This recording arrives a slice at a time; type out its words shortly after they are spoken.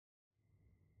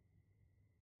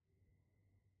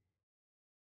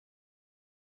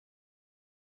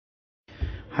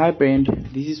Hi friend,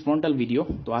 this is frontal video.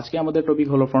 তো আজকে আমাদের টপিক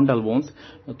হলো ফ্রন্টাল বোনস।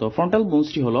 তো ফ্রন্টাল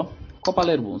বোনসটি হলো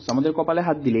কপালের বোনস। আমাদের কপালে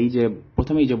হাত দিলেই যে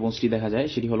প্রথমেই যে বোনসটি দেখা যায়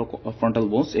সেটি হলো ফ্রন্টাল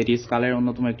বোনস। এটি স্কালের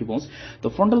অন্যতম একটি বোনস। তো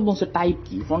ফ্রন্টাল বোনসের টাইপ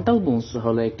কি? ফ্রন্টাল বোনস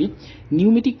হলো একটি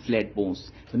নিউমেটিক ফ্ল্যাট বোনস।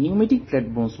 তো নিউমেটিক ফ্ল্যাট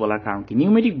বোনস বলার কারণ কি?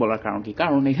 নিউমেটিক বলার কারণ কি?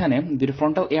 কারণ এখানে দুটো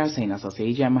ফ্রন্টাল এয়ার সাইনাস আছে।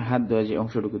 এই যে আমার হাত দেওয়া যে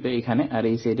অংশটুকুতে এখানে আর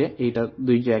এই সাইডে এইটা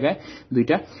দুই জায়গায়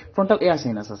দুইটা ফ্রন্টাল এয়ার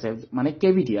সাইনাস আছে, মানে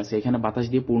কেভিটি আছে, এখানে বাতাস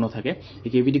দিয়ে পূর্ণ থাকে। এই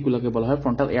কেভিটি গুলোকে বলা হয়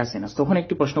ফ্রন্টাল এয়ার সাইনাস। তখন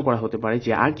একটি প্রশ্ন করা হতে পারে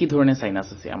যে আর কি ধরনের সাইনাস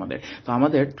আছে আমাদের? তো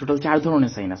আমাদের টোটাল 4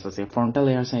 ধরনের সাইনাস আছে: frontal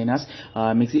air sinus,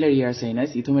 মেক্সিলারি air sinus,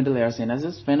 ইথোমেটাল air sinus,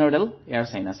 স্ফেনোইডাল air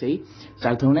sinus. এই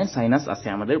 4 ধরনের সাইনাস আছে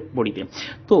আমাদের বডিতে।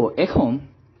 তো এখন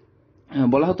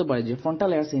বলা হতে পারে যে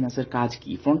ফ্রন্টাল এয়ার সাইনাসের কাজ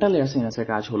কি? ফ্রন্টাল এয়ার সাইনাসের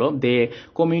কাজ হলো দে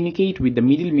communicate with the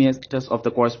middle মিয়াস্টাস of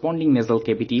the corresponding nasal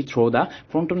cavity through the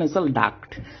ফ্রন্টোনেসাল duct.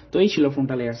 তো এই ছিল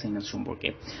ফ্রন্টাল এয়ার সাইনাস সম্পর্কে।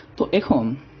 তো এখন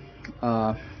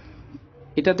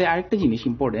এটাতে আরেকটা জিনিস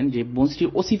ইম্পর্টেন্ট যে বোনসটির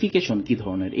ওসিফিকেশন কি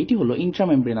ধরনের। এটি হলো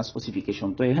ইন্ট্রামেমব্রেনাস ওসিফিকেশন।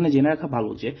 তো এখানে জেনে রাখা ভালো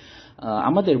যে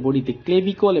আমাদের বডিতে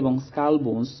ক্লেভিকল এবং স্কাল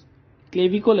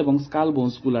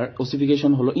বোনসগুলার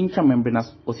ওসিফিকেশন হলো ইন্ট্রামেমব্রেনাস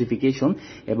ওসিফিকেশন,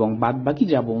 এবং বাদবাকি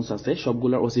যা বোনস আছে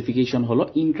সবগুলোর ওসিফিকেশন হলো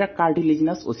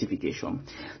ইন্ট্রাকার্টিলেজিনাস ওসিফিকেশন।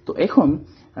 তো এখন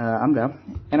আমরা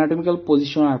অ্যানাটমিক্যাল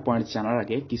পজিশন আর পয়েন্ট জানার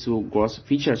আগে কিছু গ্রস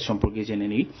ফিচার্স সম্পর্কে জেনে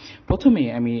নিই। প্রথমে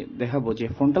আমি দেখাবো যে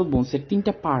ফ্রন্টাল বোনসের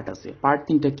 3টা পার্ট আছে। পার্ট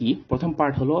 3টা কি? প্রথম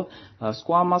পার্ট হলো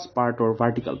স্কোয়ামাস পার্ট ওর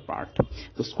ভার্টিক্যাল পার্ট।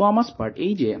 তো স্কোয়ামাস পার্ট,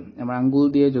 এই যে আমরা আঙ্গুল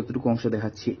দিয়ে যতটুকু অংশ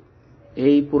দেখাচ্ছি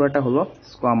এই পুরাটা হলো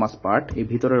স্কোয়ামাস পার্ট। এই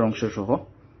ভিতরের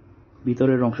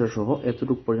অংশ সহ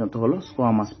এতটুকু পর্যন্ত হলো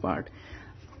স্কোয়ামাস পার্ট,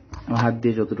 হাত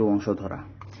দিয়ে যতটুকু অংশ ধরা।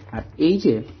 আর এই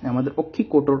যে আমাদের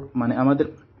অক্ষিকোটর, মানে আমাদের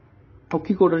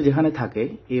অক্ষিকোটর যেখানে থাকে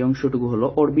এই অংশটুকু হলো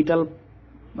orbital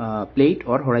plate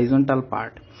or horizontal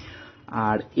part.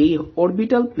 আর এই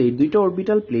অরবিটাল প্লেট, দুইটা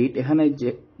অরবিটাল প্লেট এখানে যে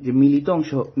মিলিত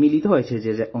হয়েছে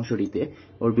যে অংশটিতে,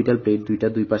 অরবিটাল প্লেট দুইটা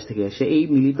দুই পাশ থেকে এসে এই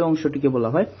মিলিত অংশটিকে বলা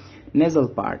হয় নেজাল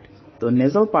পার্ট। তো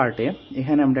নেজাল পার্টে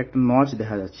এখানে আমরা একটা নচ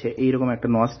দেখা যাচ্ছে, এইরকম একটা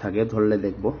নচ থাকে, ধরলে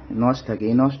দেখবো নচ থাকে।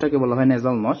 এই নচটাকে বলা হয়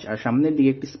নেজাল নচ। আর সামনের দিকে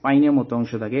একটি স্পাইনের মতো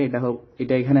অংশ থাকে,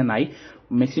 এটা এখানে নাই,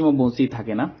 ম্যাক্সিমাম বোনসই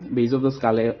থাকে না, বেজ অফ দ্য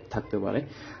স্কালে থাকতে পারে।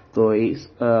 তো এই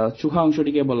চুখা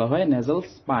অংশটিকে বলা হয় নেজাল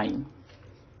স্পাইন।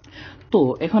 তো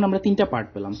এখন আমরা 3টা পার্ট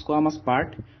পেলাম: squamous part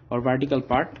or vertical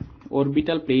part,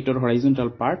 orbital plate or horizontal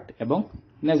part এবং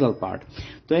নেজাল পার্ট।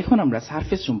 তো এখন আমরা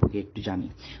সারফেস সম্পর্কে একটু জানি।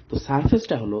 তো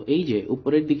সারফেসটা হলো এই যে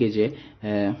উপরের দিকে যে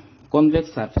কনভেক্স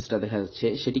সারফেসটা দেখা যাচ্ছে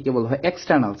সেটিকে বলা হয়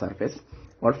external surface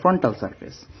or frontal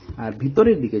surface. আর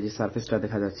ভিতরের দিকে যে সারফেসটা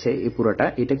দেখা যাচ্ছে এই পুরোটা,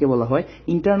 এটাকে বলা হয়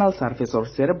internal surface or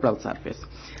cerebral surface.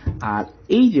 আর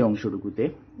এই যে অংশটুকুতে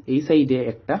এই সাইডে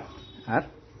একটা আর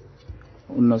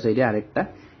অন্য সাইডে আরেকটা,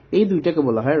 এই দুইটাকে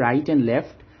বলা হয় right and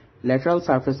left lateral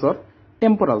surface or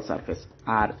temporal surface.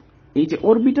 আর এই যে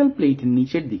অরবিটাল প্লেটের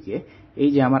নিচের দিকে এই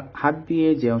যে আমার হাত দিয়ে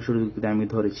যে অংশটুকুতে আমি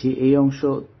ধরেছি এই অংশ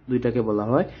দুইটাকে বলা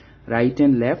হয় right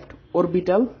and left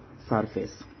orbital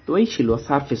surface. তো এই ছিল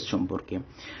সারফেস সম্পর্কে।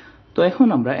 তো এখন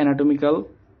আমরা অ্যানাটমিক্যাল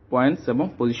পয়েন্টস এবং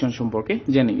পজিশন সম্পর্কে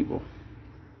জেনে নিব।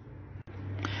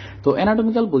 তো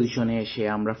অ্যানাটমিক্যাল পজিশনে এসে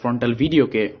আমরা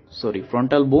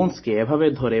ফ্রন্টাল বোনসকে এভাবে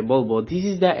ধরে বলবো, this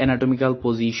is the anatomical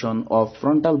position of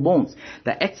frontal bones.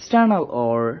 The external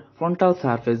or frontal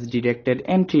surface directed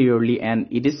anteriorly and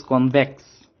it is convex.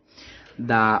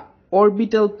 The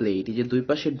orbital plate, এই যে দুই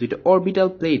পাশের দুইটা অরবিটাল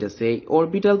প্লেট আছে, এই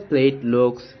orbital plate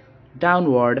looks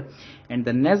downward and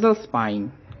the nasal spine,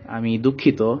 আমি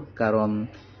দুঃখিত কারণ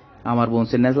আমার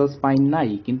বোনসে নেজাল স্পাইন নাই,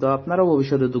 কিন্তু আপনারাও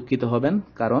ভবিষ্যতে দুঃখিত হবেন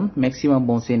কারণ ম্যাক্সিমাম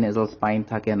বোনসে নেজাল স্পাইন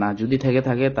থাকে না। যদি থাকে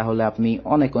তাহলে আপনি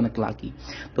অনেক লাকি।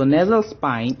 তো nasal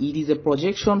spine, it is a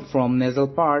projection from nasal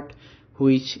part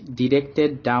which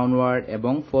directed downward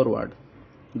এবং ফরওয়ার্ড।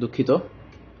 দুঃখিত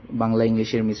বাংলা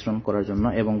ইংলিশের মিশ্রণ করার জন্য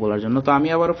এবং বলার জন্য। তো আমি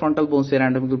আবার ফ্রন্টাল বোনসের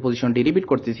অ্যানাটমিক্যাল পজিশনটি রিপিট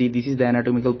করতেছি। This is the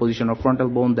anatomical position of frontal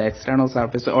বোন। The external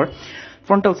surface or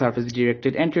frontal surface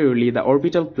directed anteriorly, the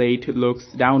orbital plate looks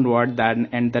downward,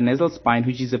 and the nasal spine,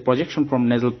 which is a projection from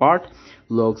nasal part,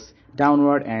 looks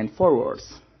downward and forwards.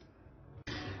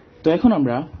 তো এখন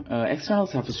আমরা external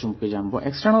surface সম্পর্কে জানবো।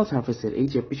 External সারফেসের এই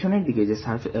যে পিছনের দিকে যে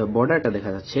বর্ডারটা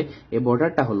দেখা যাচ্ছে এই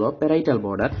বর্ডারটা হলো প্যারাইটাল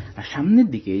বর্ডার। আর সামনের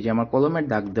দিকে এই যে আমার কলমের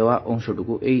দাগ দেওয়া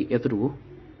অংশটুকু, এই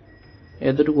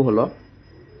এতটুকু হলো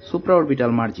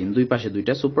সুপ্রাঅরবিটাল মার্জিন, দুই পাশে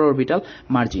দুইটা সুপ্রাঅরবিটাল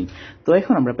মার্জিন। তো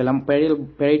এখন আমরা পেলাম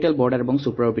প্যারাইটাল বর্ডার এবং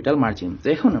সুপ্রাঅরবিটাল মার্জিন। তো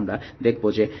এখন আমরা দেখবো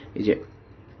যে এই যে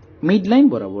মিড লাইন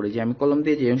বরাবর, এই যে আমি কলম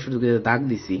দিয়ে যে অংশটুকুতে দাগ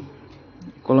দিছি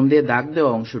কলম দিয়ে দাগ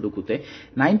দেওয়া অংশটুকুতে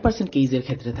 9% কেসের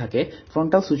ক্ষেত্রে থাকে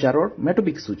ফ্রন্টাল সুচার ও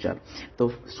মেটোপিক সুচার। তো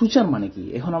সুচার মানে কি?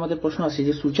 এখন আমাদের প্রশ্ন আসে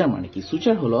যে সুচার মানে কি?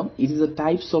 সুচার হলো it is a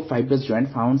types of fibrous joint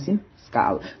funds in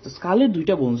skull. তো স্কালের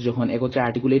দুইটা বোনস যখন একত্রে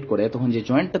আর্টিকুলেট করে তখন যে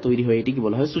জয়েন্টটা তৈরি হয় এটি কি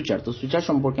বলা হয়? সুচার। তো সুচার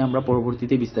সম্পর্কে আমরা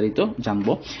পরবর্তীতে বিস্তারিত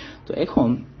জানবো। তো এখন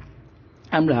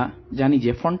আমরা জানি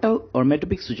যে ফ্রন্টাল অর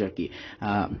মেটোপিক সুচার কি।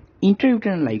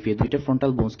 ইন্ট্রাইউটেরাইন লাইফে দুইটা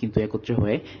ফ্রন্টাল বোনস কিন্তু একত্রে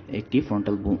হয়ে একটি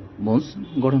ফ্রন্টাল বোনস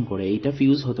গঠন করে। এইটা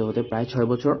ফিউজ হতে হতে প্রায় 6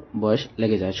 বছর বয়স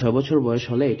লেগে যায়। 6 বছর বয়স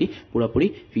হলে এটি পুরোপুরি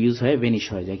ফিউজ হয়ে ভেনিশ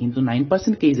হয়ে যায়, কিন্তু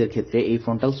 9% কেসের ক্ষেত্রে এই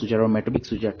ফ্রন্টাল সুচার ও মেটোপিক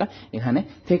সুচারটা এখানে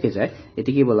থেকে যায়।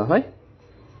 এটিকে বলা হয়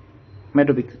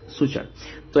মেটোপিক সুচার।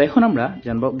 তো এখন আমরা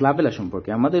জানবো গ্লাবেলা সম্পর্কে।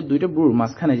 আমাদের দুইটা ব্রুর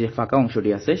মাঝখানে যে ফাঁকা অংশটি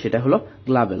আছে সেটা হলো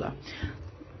গ্লাবেলা।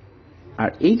 আর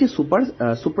এই যে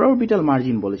সুপ্রাঅরবিটাল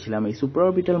মার্জিন বলেছিলাম, এই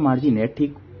সুপ্রাঅরবিটাল মার্জিনের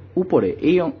ঠিক উপরে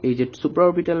এই যে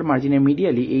সুপ্রাঅরবিটাল মার্জিনের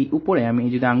মিডিয়ালি এই উপরে আমি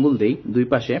যদি আঙ্গুল দেই দুই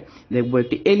পাশে দেখবো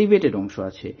একটি এলিভেটেড অংশ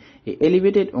আছে। এই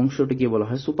এলিভেটেড অংশটিকে বলা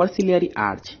হয় সুপারসিলিয়ারি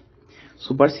আর্চ।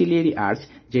 সুপারসিলিয়ারি আর্চ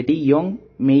যেটি ইয়ং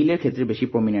মেইলের ক্ষেত্রে বেশি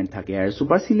প্রমিনেন্ট থাকে। আর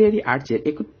সুপারসিলিয়ারি আর্চের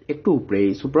একটু উপরে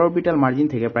এই সুপ্রাঅরবিটাল মার্জিন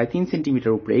থেকে প্রায় 3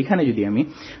 সেন্টিমিটার উপরে এখানে যদি আমি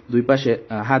দুই পাশে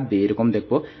হাত দিই এরকম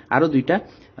দেখবো আরো দুইটা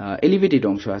এলিভেটেড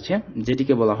অংশ আছে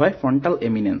যেটিকে বলা হয় ফ্রন্টাল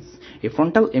এমিনেন্স। এই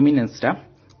ফ্রন্টাল এমিনেন্সটা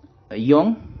ইয়ং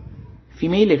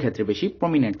ফিমেইলের ক্ষেত্রে বেশি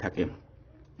প্রমিনেন্ট থাকে।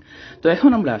 তো এখন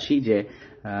আমরা আসি যে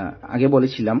আগে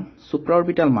বলেছিলাম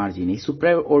সুপ্রাঅরবিটাল মার্জিন। এই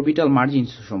সুপ্রাঅরবিটাল মার্জিন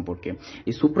সম্পর্কে।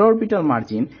 এই সুপ্রাঅরবিটাল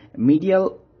মার্জিন মিডিয়াল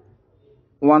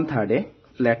 1/3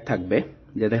 ফ্ল্যাট থাকবে,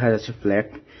 যে দেখা যাচ্ছে ফ্ল্যাট,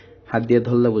 হাত দিয়ে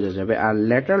ধরলে বোঝা যাবে। আর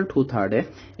ল্যাটারাল 2/3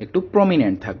 একটু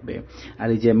প্রমিনেন্ট থাকবে। আর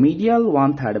এই যে মিডিয়াল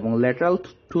 1/3 এবং ল্যাটারাল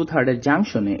 2/3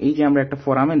 জাংশনে এই যে আমরা একটা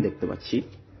ফোরামেন দেখতে পাচ্ছি,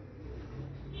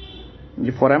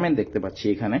 যে ফোরামেন দেখতে পাচ্ছি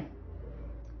এখানে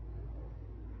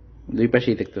দুই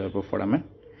পাশেই দেখতে পাবো ফোরামেন,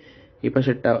 এই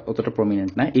পাশেরটা অতটা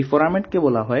প্রমিনেন্ট না। এই ফোরামেনকে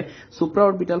বলা হয়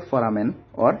সুপ্রাঅরবিটাল ফোরামেন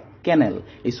অর ক্যানেল।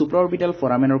 এই সুপ্রাঅরবিটাল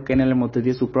ফোরামেন অর ক্যানেলের মধ্যে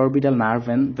দিয়ে সুপ্রাঅরবিটাল নার্ভ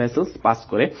এন্ড ভেসেলস পাস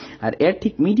করে। আর এর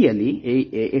ঠিক মিডিয়ালি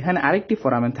এখানে আরেকটি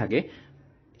ফোরামেন থাকে,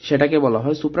 সেটাকে বলা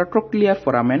হয় সুপ্রাট্রোক্লিয়ার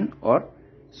ফোরামেন অর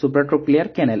সুপ্রাট্রোক্লিয়ার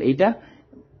ক্যানেল। এইটা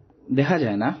দেখা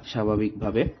যায় না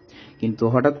স্বাভাবিকভাবে, কিন্তু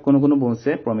হঠাৎ কোনো কোনো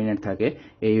বোনসে প্রমিনেন্ট থাকে।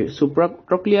 এই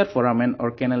সুপ্রাট্রোক্লিয়ার ফোরামেন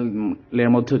অর ক্যানেলের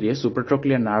মধ্য দিয়ে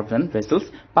সুপ্রাট্রোক্লিয়ার নার্ভ এন্ড ভেসেলস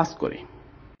পাস করে।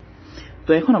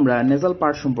 তো এখন আমরা নেজাল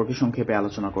পার্ট সম্পর্কে সংক্ষেপে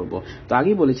আলোচনা করব। তো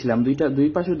আগেই বলেছিলাম দুই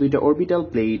পাশে দুইটা অরবিটাল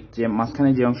প্লেট যে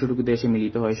মাঝখানে যে অংশটুকুতে এসে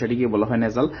মিলিত হয় সেটিকে বলা হয়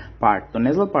নেজাল পার্ট। তো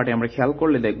নেজাল পার্টে আমরা খেয়াল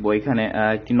করলে দেখবো এখানে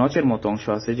একটি নচের মতো অংশ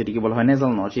আছে যেটিকে বলা হয়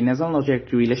নেজাল নচ। এই নেজাল নচের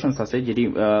একটি রিলেশনস আছে যেটি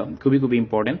খুবই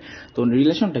ইম্পর্টেন্ট। তো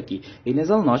রিলেশনটা কি? এই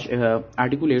nasal notch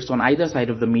articulates on either side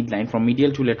of the midline from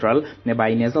medial to lateral by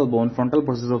nasal bone, frontal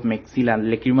process of maxilla,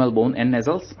 lacrimal bone and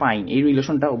nasal spine। এই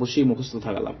রিলেশনটা অবশ্যই মুখস্থ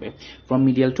থাকা লাগবে, from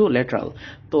medial to lateral।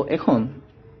 তো এখন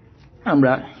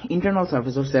আমরা ইন্টারনাল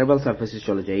সারফেস অফ সেরেব্রাল সারফেসে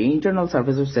চলে যাই। ইন্টারনাল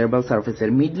সারফেস অফ সেরেব্রাল সারফেসের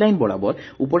মিডলাইন বরাবর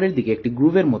উপরের দিকে একটি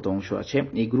গ্রুভের মতো অংশ আছে।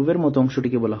 এই গ্রুভের মতো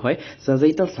অংশটিকে বলা হয়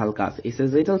স্যাজাইটাল সালকাস। এই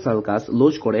স্যাজাইটাল সালকাস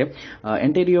লোজ করে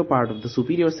anterior part of the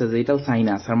superior sagittal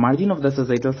sinus R margin of the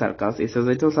sagittal sulcus। এই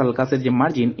sagittal sulcus এর যে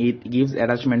margin it gives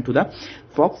attachment to the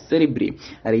fox cerebri।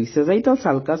 আর এই sagittal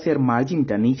sulcus এর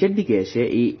মার্জিনটা নিচের দিকে এসে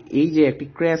এই যে একটি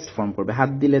ক্রেস্ট ফর্ম করবে,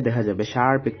 হাত দিলে দেখা যাবে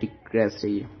শার্প একটি ক্রেস্ট।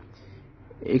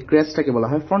 এই ক্রেস্টটাকে বলা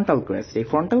হয় ফ্রন্টাল ক্রেস্ট। এই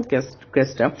frontal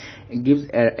ক্রেস্টটা gives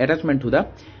attachment to the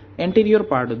anterior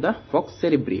part of the fox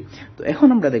cerebri। তো এখন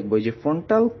আমরা দেখব যে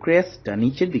ফ্রন্টাল ক্রেস্টটা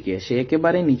নিচের দিকে এসে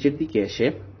একেবারে নিচের দিকে এসে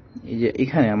এই যে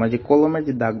এখানে আমরা যে কলমের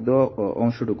যে দাগ দেওয়া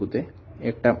অংশটুকুতে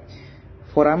একটা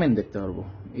ফোরামেন দেখতে পারবো।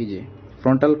 এই যে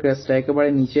ফ্রন্টাল ক্রেস্টটা একেবারে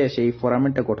নিচে এসে এই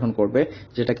ফোরামেনটা গঠন করবে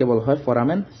যেটাকে বলা হয়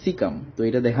ফোরামেন সিকাম। তো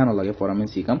এটা দেখানো লাগে foramen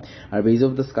caecum. R base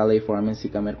of the skull এই ফোরামেন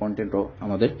সিকামের কন্টেন্টও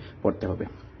আমাদের পড়তে হবে।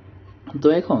 তো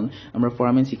এখন আমরা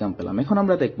ফোরামেন সিকাম পেলাম। এখন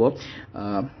আমরা দেখব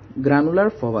গ্রানুলার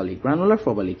ফোভালি। গ্রানুলার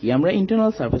ফোভালি কি? আমরা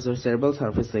ইন্টারনাল সারফেস অফ সেরেব্রাল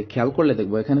সারফেসে খেয়াল করলে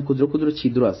দেখবো এখানে ক্ষুদ্র ক্ষুদ্র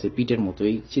ছিদ্র আছে পিটের মতো।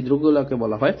 এই ছিদ্রগুলোকে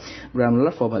বলা হয়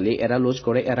গ্রানুলার ফোভালি। এরা লোজ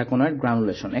করে অ্যারাকোনয়েড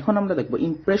গ্রানুলেশন। এখন আমরা দেখব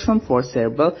ইমপ্রেশন ফর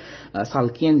সেরেব্রাল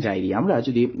সালকিয়ান জাইরি। আমরা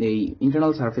যদি এই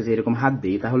ইন্টারনাল সারফেসে এরকম হাত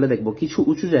দিই তাহলে দেখব কিছু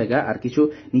উঁচু জায়গা আর কিছু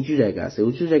নিচু জায়গা আছে।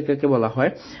 উঁচু জায়গাকে বলা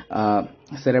হয়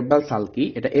সেরেব্রাল সালকি,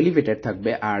 এটা এলিভেটেড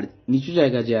থাকবে। আর নিচু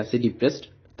জায়গা যে আছে ডিপ্রেসড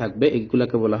থাকবে,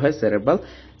 এগুলাকে বলা হয় সেরেব্রাল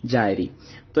জাইরি।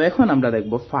 তো এখন আমরা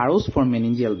দেখব ফারোস for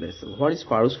meningeal vessel. What is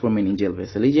ফারোস for meningeal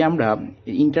vessel? এই যে আমরা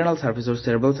internal surface of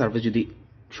cerebral surface যদি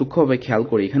সূক্ষ্মভাবে খেয়াল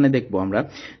করি এখানে দেখবো আমরা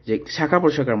যে শাখা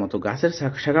প্রশাখার মতো, গাছের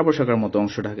শাখা প্রশাখার মতো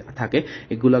অংশটা থাকে,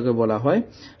 এগুলাকে বলা হয়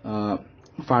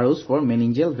ফারোস ফর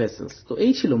মেনিনজিয়াল ভেসেলস। তো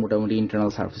এই ছিল মোটামুটি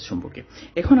ইন্টারনাল সারফেস সম্পর্কে।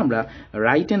 এখন আমরা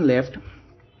right and left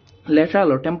lateral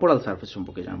O temporal surface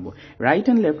সম্পর্কে জানবো। Right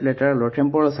and left lateral O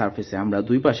temporal সারফেসে আমরা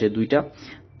দুই পাশে দুইটা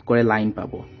করে লাইন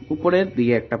পাবো। উপরের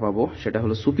দিকে একটা পাবো সেটা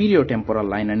হলো সুপিরিয়র টেম্পোরাল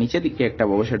লাইন, আর নিচের দিকে একটা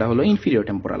পাবো সেটা হলো ইনফিরিয়র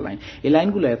টেম্পোরাল লাইন। এই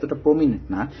লাইনগুলো এতটা প্রমিনেন্ট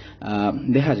না,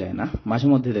 দেখা যায় না, মাঝে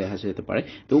মধ্যে দেখা যেতে পারে।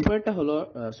 তো উপরেরটা হলো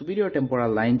সুপিরিয়র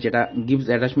টেম্পোরাল লাইন, যেটা gives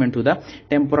attachment to the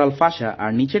temporal ফাসা,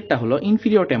 আর নিচেরটা হলো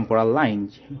inferior temporal line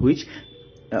which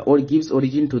or gives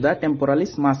origin to the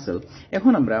temporalis muscle।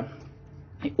 এখন আমরা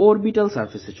অরবিটাল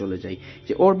সারফেসে চলে যাই।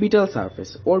 যে অরবিটাল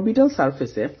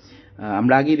সারফেসে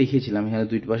আমরা আগেই দেখিয়েছিলাম এখানে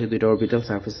দুই পাশে দুইটা অরবিটাল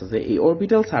সারফেস আছে। এই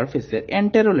অরবিটাল সারফেসের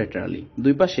অ্যান্টেরোল্যাটারালি,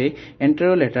 দুই পাশে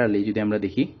অ্যান্টেরোল্যাটারালি যদি আমরা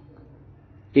দেখি,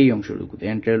 এই অংশটুকুতে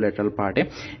অ্যান্টেরোল্যাটারাল পার্টে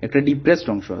একটা ডিপ্রেসড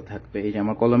অংশ থাকবে। এই যে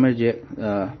আমার কলমের যে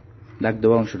দাগ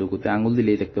দেওয়া অংশটুকুতে আঙুল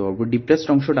দিলেই দেখতে পাবো ডিপ্রেসড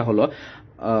অংশটা হলো,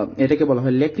 এটাকে বলা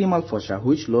হয় lacrimal ফসা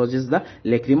which লজেস the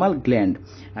lacrimal gland.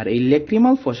 আর এই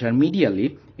লেক্রিমাল ফসার মিডিয়ালি,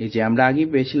 এই যে আমরা আগেই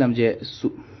পেয়েছিলাম যে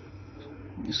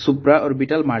সুপ্রা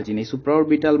অরবিটাল মার্জিন, এই supra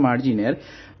orbital মার্জিনের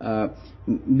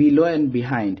below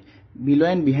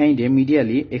and বিহাইন্ডে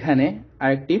medially এখানে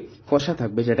আরেকটি ফসা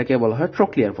থাকবে যেটাকে বলা হয়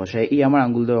ট্রোক্লিয়ার ফসা। এই আমার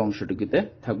আঙ্গুল দেওয়া অংশটুকুতে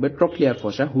থাকবে ট্রোক্লিয়ার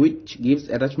ফসা which gives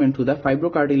attachment to the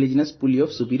ফাইব্রোকার্টিলিজিনাস পুলি অফ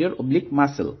সুপিরিয়র অবলিক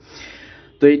মাসেল।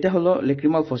 তো এটা হলো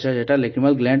লেক্রিমাল ফসা, যেটা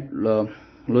লেক্রিমাল গ্ল্যান্ড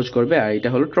লোজ করবে, আর এটা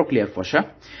হলো ট্রোক্লিয়ার ফসা।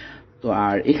 তো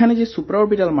আর এখানে যে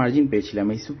সুপ্রাঅরবিটাল মার্জিন পেয়েছিলাম,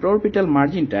 এই সুপ্রাঅরবিটাল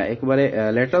মার্জিনটা একেবারে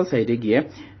ল্যাটারাল সাইডে গিয়ে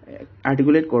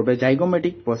আর্টিকুলেট করবে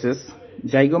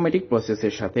জাইগোমেটিক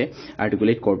প্রসেসের সাথে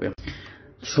আর্টিকুলেট করবে।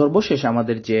 সর্বশেষ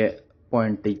আমাদের যে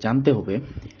পয়েন্টটি জানতে হবে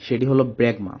সেটি হলো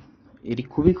ব্র্যাগমা। এটি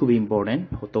খুবই খুবই ইম্পর্টেন্ট।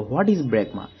 তো হোয়াট ইজ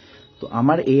ব্র্যাগমা? তো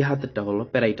আমার এই হাতেরটা হলো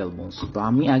প্যারাইটাল বোনস। তো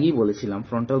আমি আগেই বলেছিলাম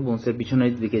ফ্রন্টাল বোনসের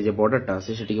পিছনের দিকে যে বর্ডারটা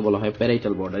আছে সেটিকে বলা হয়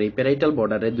প্যারাইটাল বর্ডার। এই প্যারাইটাল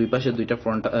বর্ডারে দুই পাশে দুইটা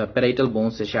প্যারাইটাল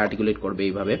বোনস এসে আর্টিকুলেট করবে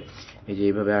এইভাবে, এই যে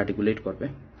এইভাবে আর্টিকুলেট করবে।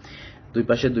 দুই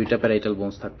পাশে দুইটা প্যারাইটাল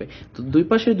বোনস থাকবে। তো দুই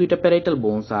পাশে দুইটা প্যারাইটাল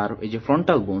বোনস আর এই যে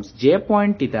ফ্রন্টাল বোনস যে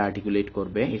পয়েন্টটিতে আর্টিকুলেট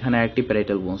করবে, এখানে একটি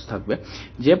প্যারাইটাল বোনস থাকবে,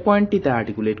 যে পয়েন্টটিতে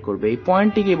আর্টিকুলেট করবে এই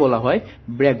পয়েন্টটিকে বলা হয়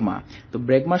ব্র্যাগমা। তো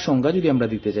ব্র্যাগমার সংজ্ঞা যদি আমরা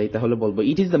দিতে যাই তাহলে বলবো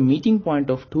it is the meeting point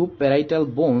of two parietal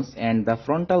bones and the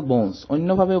frontal bones.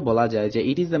 অন্যভাবেও বলা যায় যে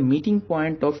it is the meeting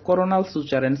point of কোরোনাল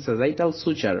suture and sagittal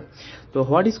suture. তো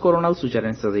what is কোরোনাল suture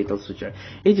and sagittal suture?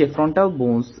 এই যে ফ্রন্টাল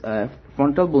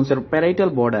বোনসের প্যারাইটাল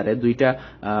বর্ডারে দুইটা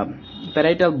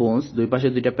parietal bones, দুই পাশে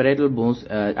দুইটা প্যারাইটাল বোনস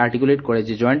আর্টিকুলেট করে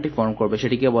যে জয়েন্টটি ফর্ম করবে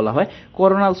সেটিকে বলা হয়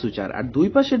কোরোনাল সুচার। আর দুই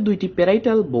পাশের দুইটি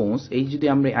প্যারাইটাল বোনস, এই যদি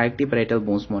আমরা আরেকটি প্যারাইটাল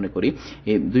বোনস মনে করি,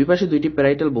 এই দুই পাশে দুইটি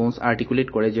প্যারাইটাল বোনস আর্টিকুলেট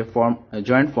করে যে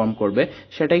জয়েন্ট ফর্ম করবে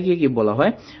সেটাকে কি বলা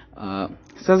হয়?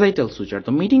 Sagittal suture.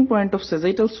 তো meeting point of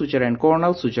sagittal suture and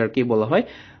কোরোনাল suture কে বলা হয়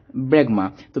ব্র্যাগমা।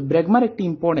 তো ব্র্যাগমার একটি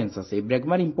ইম্পর্টেন্স আছে। এই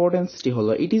ব্র্যাগমার ইম্পর্টেন্সটি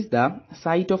হলো it is the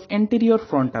site of anterior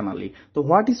ফ্রন্টানালি। তো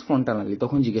হোয়াট ইজ ফ্রন্টানালি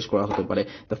তখন জিজ্ঞেস করা হতে পারে।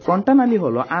 তো ফ্রন্টানালি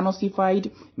হলো আনওসিফাইড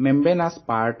membranous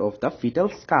part of the fetal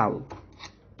skull.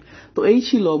 তো এই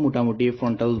ছিল মোটামুটি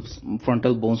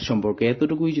ফ্রন্টাল বোনস সম্পর্কে।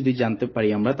 এতটুকুই যদি জানতে পারি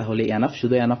আমরা তাহলে এনাফ,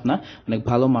 শুধু এনাফ না, অনেক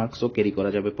ভালো মার্কসও ক্যারি করা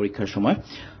যাবে পরীক্ষার সময়।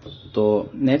 তো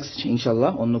নেক্সট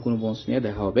ইনশাল্লাহ অন্য কোনো বোনস নিয়ে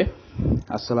দেখা হবে।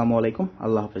 আসসালামু আলাইকুম,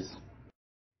 আল্লাহ হাফেজ।